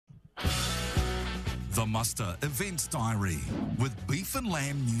The Muster Events Diary with Beef and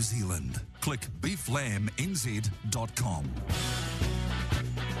Lamb New Zealand. Click beeflambnz.com.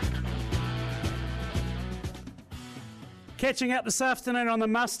 Catching up this afternoon on the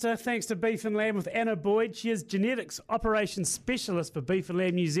Muster, thanks to Beef and Lamb with Anna Boyd. She is Genetics Operations Specialist for Beef and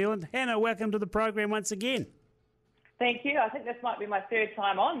Lamb New Zealand. Hannah, welcome to the program once again. Thank you. I think this might be my third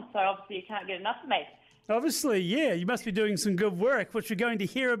time on, so obviously you can't get enough of me. Obviously, yeah. You must be doing some good work, which we're going to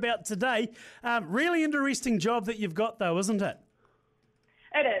hear about today. Really interesting job that you've got, though, isn't it?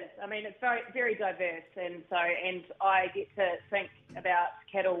 It is. I mean, it's very, very diverse, and I get to think about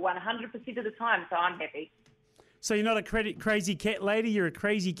cattle 100% of the time, so I'm happy. So you're not a crazy cat lady, you're a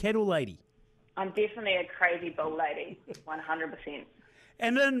crazy cattle lady. I'm definitely a crazy bull lady, 100%.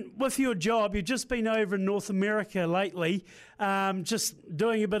 And then with your job, you've just been over in North America lately, just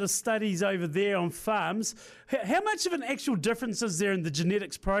doing a bit of studies over there on farms. How much of an actual difference is there in the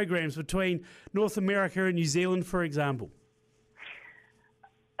genetics programs between North America and New Zealand, for example?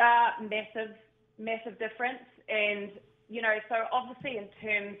 Massive difference. And, so obviously in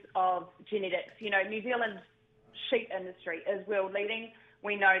terms of genetics, New Zealand's sheep industry is world leading.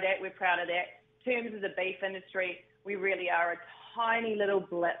 We know that, we're proud of that. In terms of the beef industry, we really are a tiny little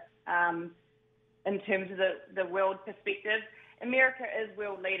blip in terms of the world perspective. America is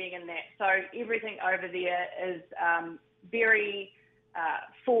world leading in that. So everything over there is very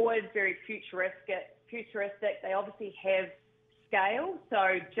forward, very futuristic. They obviously have scale.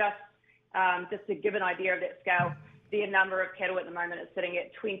 So just to give an idea of that scale, their number of cattle at the moment is sitting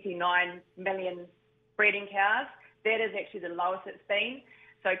at 29 million breeding cows. That is actually the lowest it's been.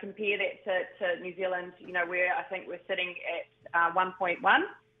 So compare that to New Zealand, where I think we're sitting at 1.1.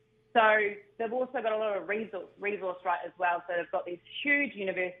 So they've also got a lot of resource right as well. So they've got these huge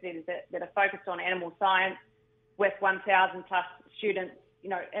universities that are focused on animal science with 1,000 plus students,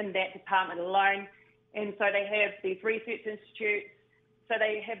 in that department alone. And so they have these research institutes. So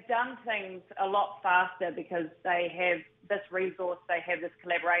they have done things a lot faster because they have this resource, they have this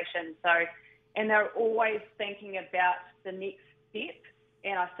collaboration. And they're always thinking about the next step.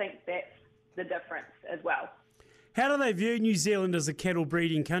 And I think that's the difference as well. How do they view New Zealand as a cattle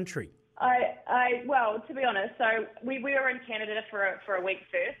breeding country? Well, to be honest, so we were in Canada for a week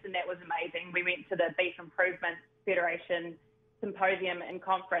first, and that was amazing. We went to the Beef Improvement Federation Symposium and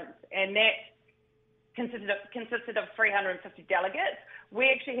Conference, and that consisted of 350 delegates. We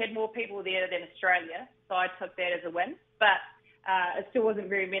actually had more people there than Australia, so I took that as a win, but it still wasn't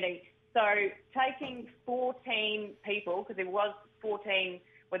very many. So taking 14 people, because there were 14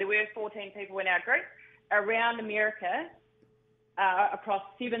 people in our group, around America, across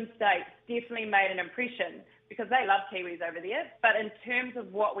 7 states, definitely made an impression because they love Kiwis over there. But in terms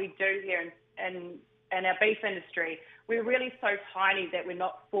of what we do here in our beef industry, we're really so tiny that we're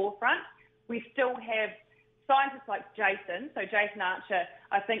not forefront. We still have scientists like Jason. So Jason Archer,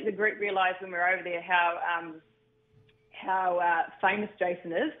 I think the group realised when we were over there how famous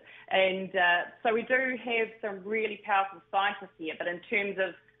Jason is. And so we do have some really powerful scientists here, but in terms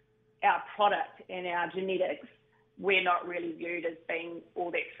of our product and our genetics, we're not really viewed as being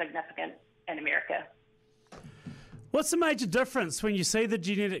all that significant in America. What's the major difference when you see the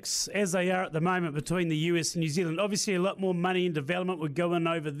genetics as they are at the moment between the US and New Zealand? Obviously, a lot more money and development would go in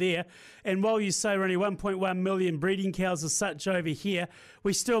over there. And while you say we're only 1.1 million breeding cows as such over here,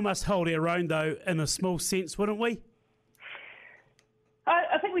 we still must hold our own, though, in a small sense, wouldn't we?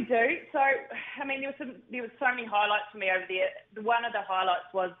 I think we do. So, I mean, there were so many highlights for me over there. One of the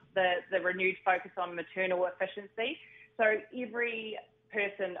highlights was the renewed focus on maternal efficiency. So every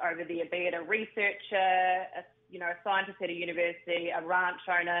person over there, be it a researcher, a scientist at a university, a ranch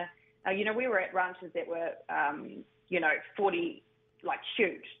owner. We were at ranches that were,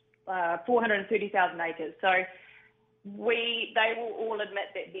 430,000 acres. So they will all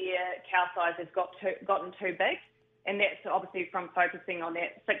admit that their cow size has gotten too big. And that's obviously from focusing on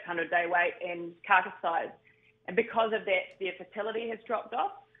that 600-day weight and carcass size. And because of that, their fertility has dropped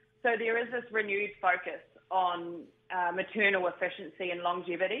off. So there is this renewed focus on maternal efficiency and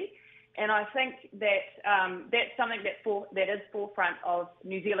longevity. And I think that that's something that is forefront of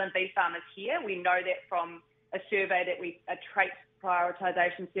New Zealand beef farmers here. We know that from a survey a trait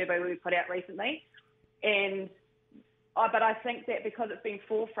prioritisation survey we put out recently. But I think that because it's been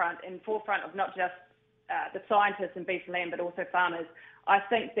forefront of not just the scientists in beef and lamb, but also farmers, I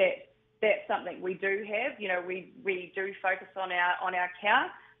think that that's something we do have. We do focus on our cow,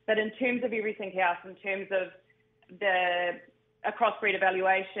 but in terms of everything else, in terms of a crossbreed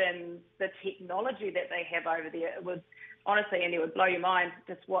evaluation, the technology that they have over there, it was honestly, and it would blow your mind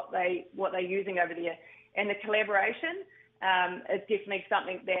just what they're using over there, and the collaboration is definitely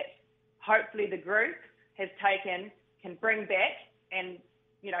something that hopefully the group has taken, can bring back and,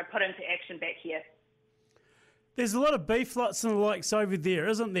 put into action back here. There's a lot of beef lots and the likes over there,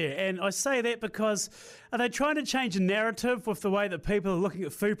 isn't there? And I say that because are they trying to change a narrative with the way that people are looking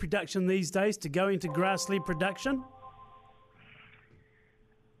at food production these days to go into grass-led production?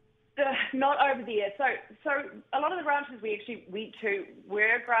 Not over there. So a lot of the ranches we actually went to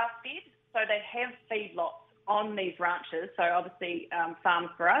were grass-fed, so they have feedlots on these ranches, so obviously farms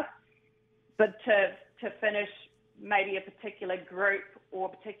for us. But to finish maybe a particular group or a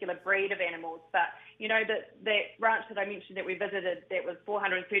particular breed of animals. But, that ranch that I mentioned that we visited, that was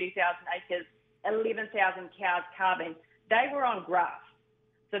 430,000 acres, 11,000 cows calving, they were on grass.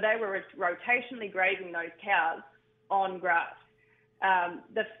 So they were rotationally grazing those cows on grass.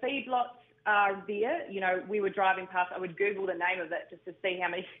 The feedlots are there. We were driving past. I would Google the name of it just to see how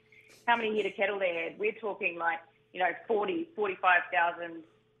many head of cattle they had. We're talking 45,000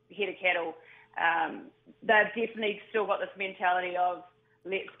 head of cattle. They've definitely still got this mentality of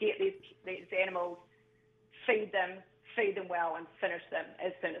let's get these animals, feed them well, and finish them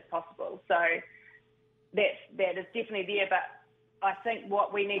as soon as possible. So that is definitely there. But I think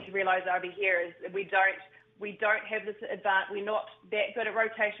what we need to realise over here is we don't have this advantage. We're not that good at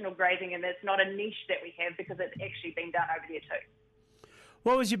rotational grazing, and it's not a niche that we have because it's actually been done over there too.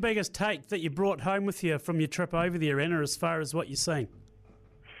 What was your biggest take that you brought home with you from your trip over there, Anna, as far as what you're seeing?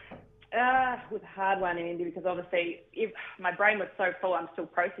 It was a hard one, Andy, because obviously my brain was so full, I'm still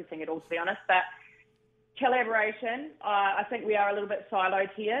processing it all, to be honest. But collaboration, I think we are a little bit siloed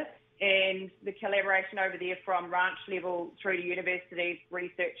here, and the collaboration over there from ranch level through to universities,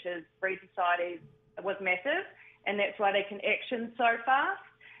 researchers, breed societies was massive, and that's why they can action so fast.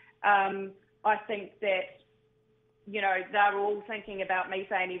 I think that, they're all thinking about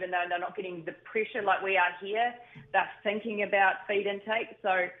methane, even though they're not getting the pressure like we are here. They're thinking about feed intake.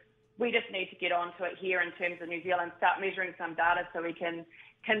 So we just need to get onto it here in terms of New Zealand, start measuring some data so we can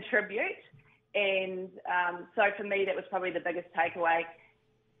contribute. And so for me, that was probably the biggest takeaway,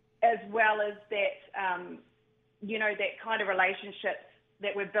 as well as that, that kind of relationships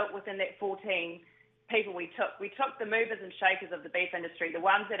that were built within that 14 people we took. We took the movers and shakers of the beef industry, the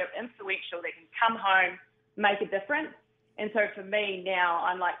ones that are influential, that can come home, make a difference. And so for me now,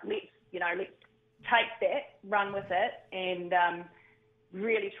 I'm like, let's take that, run with it, and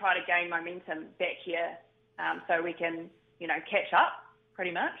really try to gain momentum back here so we can, catch up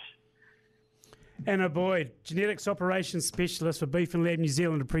pretty much. Anna Boyd, Genetics Operations Specialist for Beef and Lamb New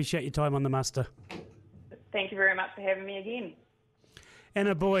Zealand. Appreciate your time on the muster. Thank you very much for having me again.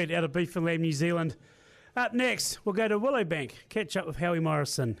 Anna Boyd out of Beef and Lamb New Zealand. Up next, we'll go to Willowbank, catch up with Howie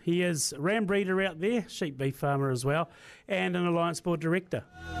Morrison. He is ram breeder out there, sheep beef farmer as well, and an Alliance Board Director.